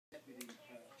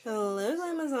Hello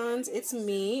Amazons, it's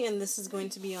me, and this is going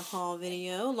to be a haul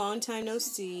video. Long time no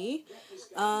see.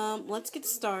 Let's get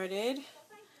started.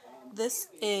 This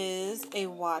is a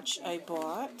watch I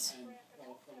bought.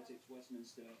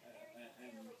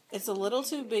 It's a little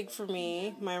too big for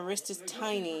me. My wrist is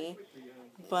tiny,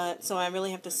 so I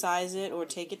really have to size it or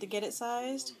take it to get it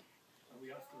sized.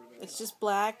 It's just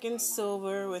black and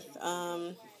silver with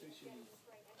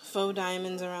faux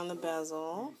diamonds around the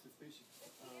bezel.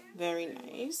 Very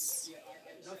nice.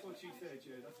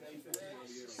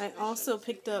 I also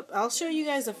picked up, I'll show you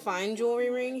guys a fine jewelry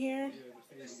ring here.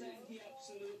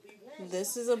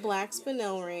 This is a black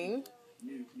spinel ring.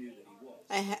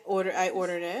 I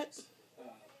ordered it.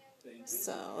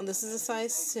 So this is a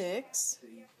size 6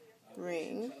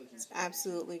 ring. It's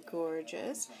absolutely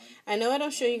gorgeous. I know I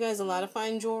don't show you guys a lot of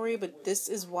fine jewelry, but this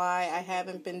is why I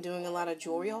haven't been doing a lot of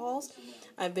jewelry hauls.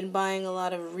 I've been buying a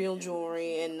lot of real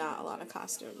jewelry and not a lot of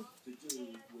costume.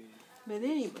 But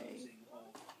anyway,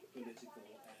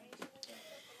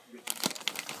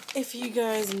 if you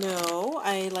guys know,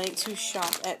 I like to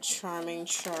shop at Charming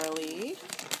Charlie.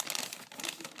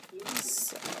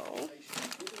 So,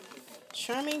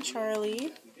 Charming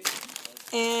Charlie.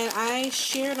 And I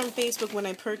shared on Facebook when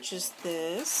I purchased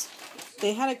this.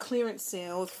 They had a clearance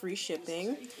sale with free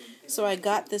shipping. So I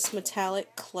got this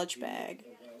metallic clutch bag.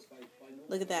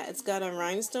 Look at that. It's got a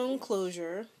rhinestone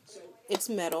closure. It's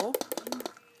metal.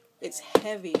 It's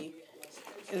heavy.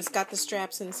 And it's got the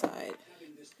straps inside.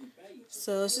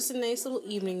 So it's just a nice little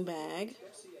evening bag.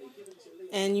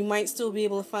 And you might still be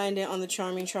able to find it on the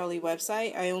Charming Charlie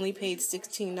website. I only paid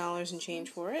 $16 and change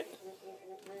for it.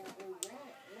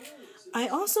 I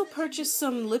also purchased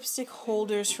some lipstick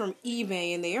holders from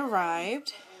eBay, and they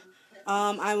arrived.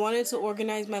 I wanted to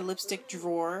organize my lipstick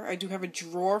drawer. I do have a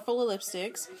drawer full of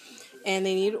lipsticks, and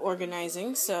they need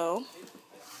organizing, so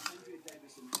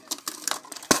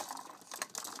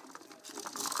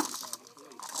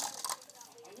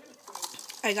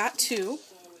I got 2.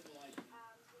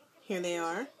 Here they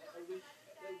are.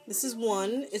 This is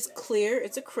one. It's clear.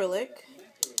 It's acrylic,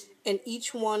 and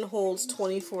each one holds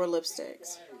 24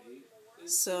 lipsticks.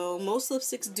 So most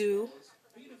lipsticks do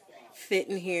fit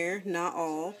in here, not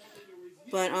all.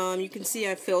 But you can see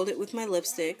I filled it with my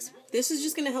lipsticks. This is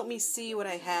just going to help me see what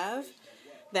I have.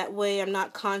 That way I'm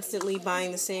not constantly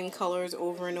buying the same colors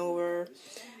over and over.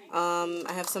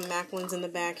 I have some MAC ones in the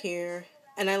back here.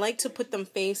 And I like to put them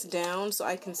face down so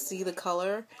I can see the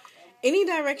color. Any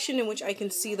direction in which I can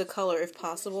see the color if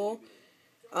possible.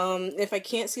 If I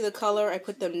can't see the color, I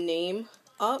put the name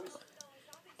up.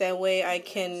 That way I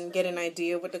can get an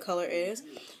idea of what the color is.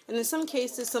 And in some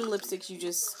cases, some lipsticks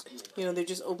they're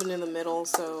just open in the middle,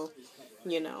 so,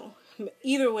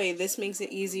 Either way, this makes it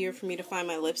easier for me to find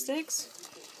my lipsticks.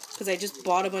 Because I just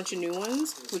bought a bunch of new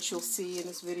ones, which you'll see in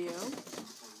this video.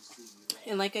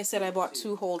 And like I said, I bought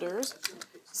 2 holders.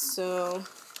 So,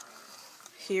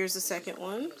 here's the second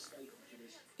one.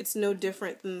 It's no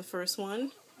different than the first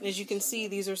one. As you can see,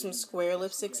 these are some square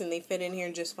lipsticks, and they fit in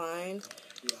here just fine.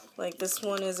 Like this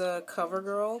one is a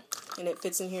CoverGirl, and it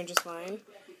fits in here just fine.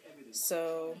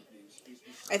 So,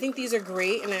 I think these are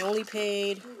great, and I only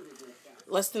paid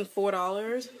less than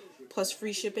 $4 plus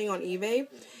free shipping on eBay.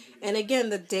 And again,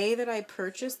 the day that I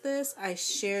purchased this, I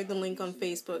shared the link on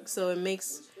Facebook, so it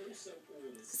makes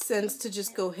sense to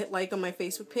just go hit like on my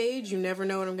Facebook page. You never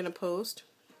know what I'm going to post.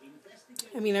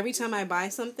 I mean, every time I buy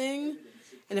something,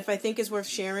 and if I think it's worth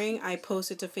sharing, I post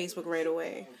it to Facebook right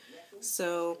away.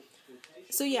 So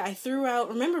yeah, I threw out,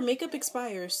 remember, makeup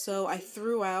expires, so I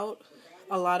threw out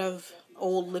a lot of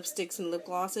old lipsticks and lip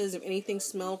glosses. If anything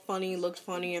smelled funny, looked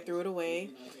funny, I threw it away.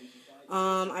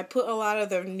 I put a lot of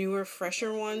the newer,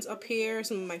 fresher ones up here.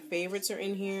 Some of my favorites are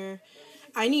in here.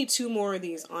 I need 2 more of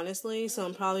these, honestly, so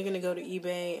I'm probably going to go to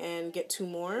eBay and get 2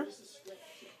 more.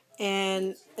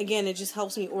 And again, it just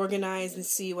helps me organize and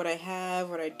see what I have,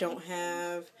 what I don't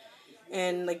have.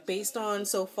 And like based on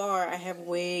so far, I have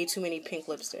way too many pink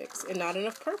lipsticks and not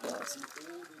enough purples.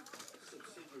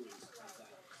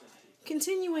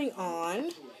 Continuing on,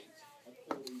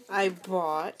 I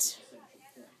bought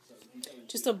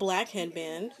just a black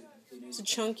headband. It's a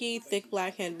chunky, thick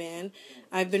black headband.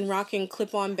 I've been rocking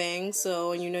clip-on bangs,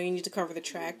 so you need to cover the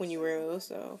track when you wear those,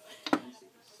 so.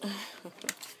 And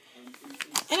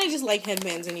I just like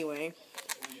headbands anyway.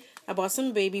 I bought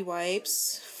some baby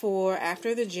wipes for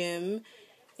after the gym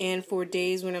and for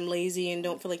days when I'm lazy and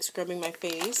don't feel like scrubbing my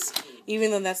face.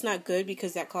 Even though that's not good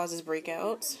because that causes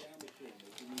breakouts.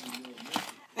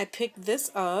 I picked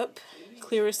this up.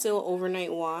 Clearasil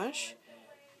Overnight Wash.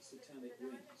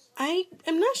 I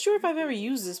am not sure if I've ever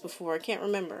used this before. I can't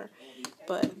remember.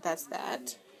 But that's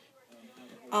that.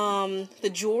 The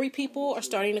jewelry people are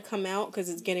starting to come out because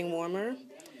it's getting warmer.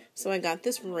 So I got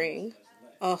this ring.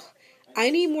 Ugh, I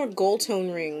need more gold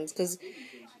tone rings because,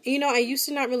 I used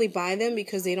to not really buy them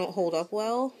because they don't hold up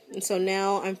well. And so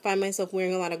now I find myself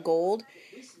wearing a lot of gold.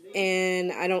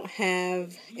 And I don't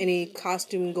have any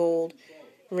costume gold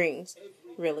rings,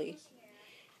 really.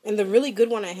 And the really good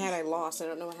one I had, I lost. I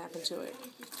don't know what happened to it.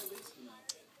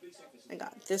 I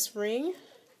got this ring,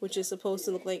 which is supposed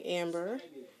to look like amber.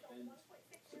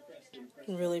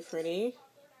 Really pretty.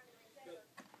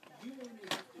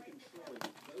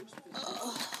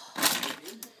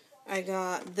 I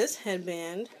got this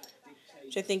headband,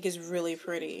 which I think is really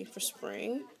pretty for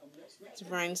spring. It's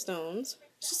rhinestones.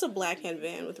 It's just a black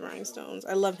headband with rhinestones.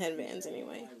 I love headbands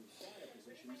anyway.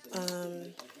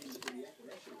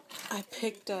 I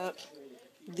picked up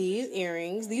these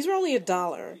earrings. These were only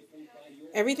 $1.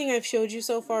 Everything I've showed you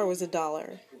so far was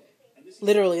 $1.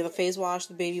 Literally, the face wash,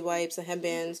 the baby wipes, the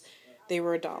headbands, they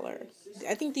were $1.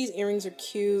 I think these earrings are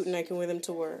cute and I can wear them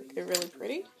to work. They're really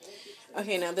pretty.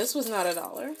 Okay, now this was not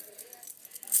 $1.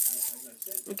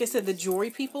 Like I said, the jewelry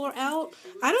people are out.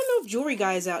 I don't know if jewelry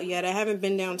guy is out yet. I haven't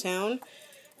been downtown.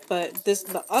 But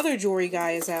the other jewelry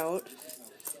guy is out.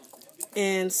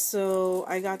 And so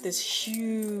I got this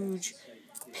huge,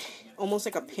 almost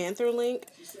like a panther link,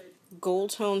 gold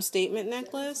tone statement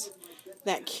necklace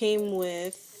that came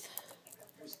with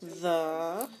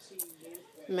the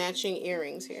matching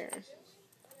earrings here.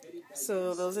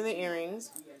 So those are the earrings.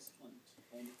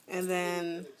 And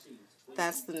then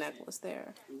that's the necklace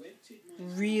there.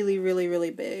 Really, really,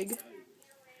 really big.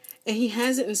 And he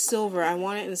has it in silver. I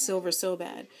want it in silver so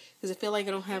bad. Because I feel like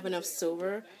I don't have enough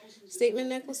silver statement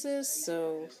necklaces.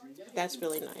 So that's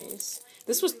really nice.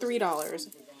 This was $3.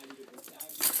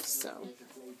 So.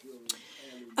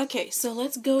 Okay, so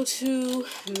let's go to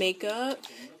makeup.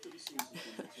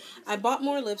 I bought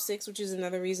more lipsticks, which is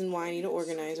another reason why I need an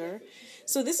organizer.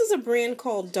 So this is a brand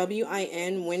called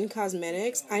W.I.N.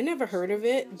 Cosmetics. I never heard of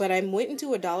it, but I went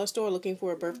into a dollar store looking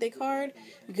for a birthday card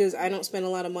because I don't spend a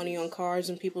lot of money on cards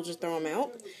and people just throw them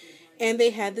out. And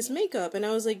they had this makeup, and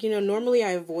I was like, normally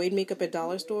I avoid makeup at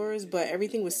dollar stores, but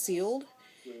everything was sealed.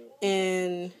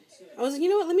 And I was like, you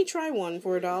know what, let me try one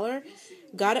for $1.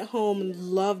 Got it home,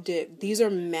 loved it. These are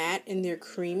matte and they're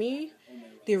creamy.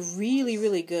 They're really,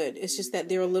 really good. It's just that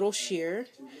they're a little sheer.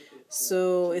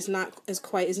 So it's not as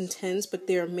quite as intense, but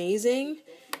they're amazing.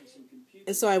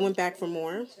 And so I went back for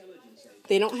more.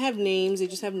 They don't have names, they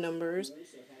just have numbers.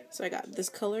 So I got this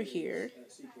color here.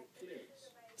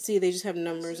 See, they just have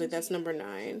numbers, like that's number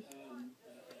 9.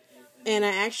 And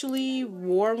I actually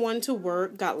wore one to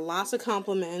work, got lots of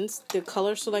compliments. The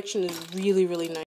color selection is really, really nice.